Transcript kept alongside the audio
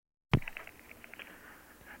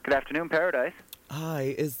Good afternoon, Paradise.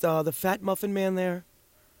 Hi, is the Fat Muffin Man there?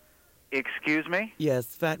 Excuse me? Yes,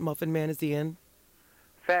 Fat Muffin Man, is he in?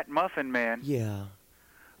 Fat Muffin Man? Yeah.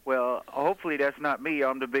 Well, hopefully that's not me.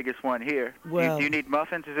 I'm the biggest one here. Well- Do you need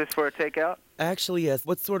muffins? Is this for a takeout? Actually, yes.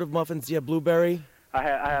 What sort of muffins do you have? Blueberry? I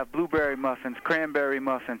have blueberry muffins, cranberry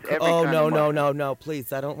muffins, every Oh, kind no, of no, muffin. no,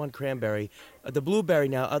 please. I don't want cranberry. The blueberry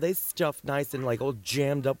now, are they stuffed nice and like all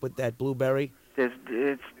jammed up with that blueberry?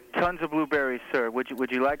 It's tons of blueberries, sir. Would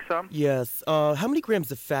you like some? Yes. How many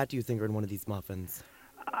grams of fat do you think are in one of these muffins?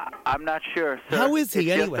 I'm not sure, sir. How is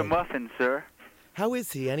he it's anyway? Just a muffin, sir. How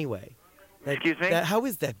is he anyway? Excuse me? How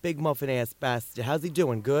is that big muffin-ass bastard? How's he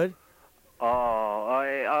doing? Good?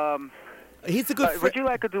 He's a good friend. Would you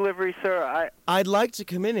like a delivery, sir? I'd like to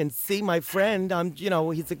come in and see my friend.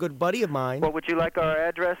 He's a good buddy of mine. Well, would you like our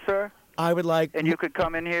address, sir? I would like... And you could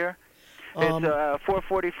come in here? It's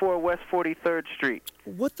 444 West 43rd Street.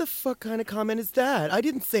 What the fuck kind of comment is that? I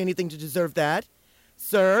didn't say anything to deserve that.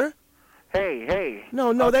 Sir? Hey. No,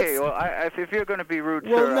 okay, that's... well, if you're going to be rude,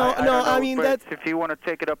 Well, sir, no, I don't know, I mean, but that's... if you want to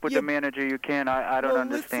take it up with the manager, you can. I don't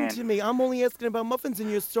understand. Listen to me. I'm only asking about muffins, and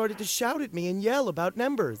you started to shout at me and yell about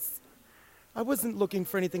numbers. I wasn't looking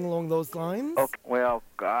for anything along those lines. Okay, well,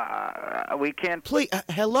 we can't... Please,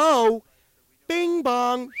 hello? Bing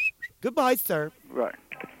bong. Goodbye, sir. Right.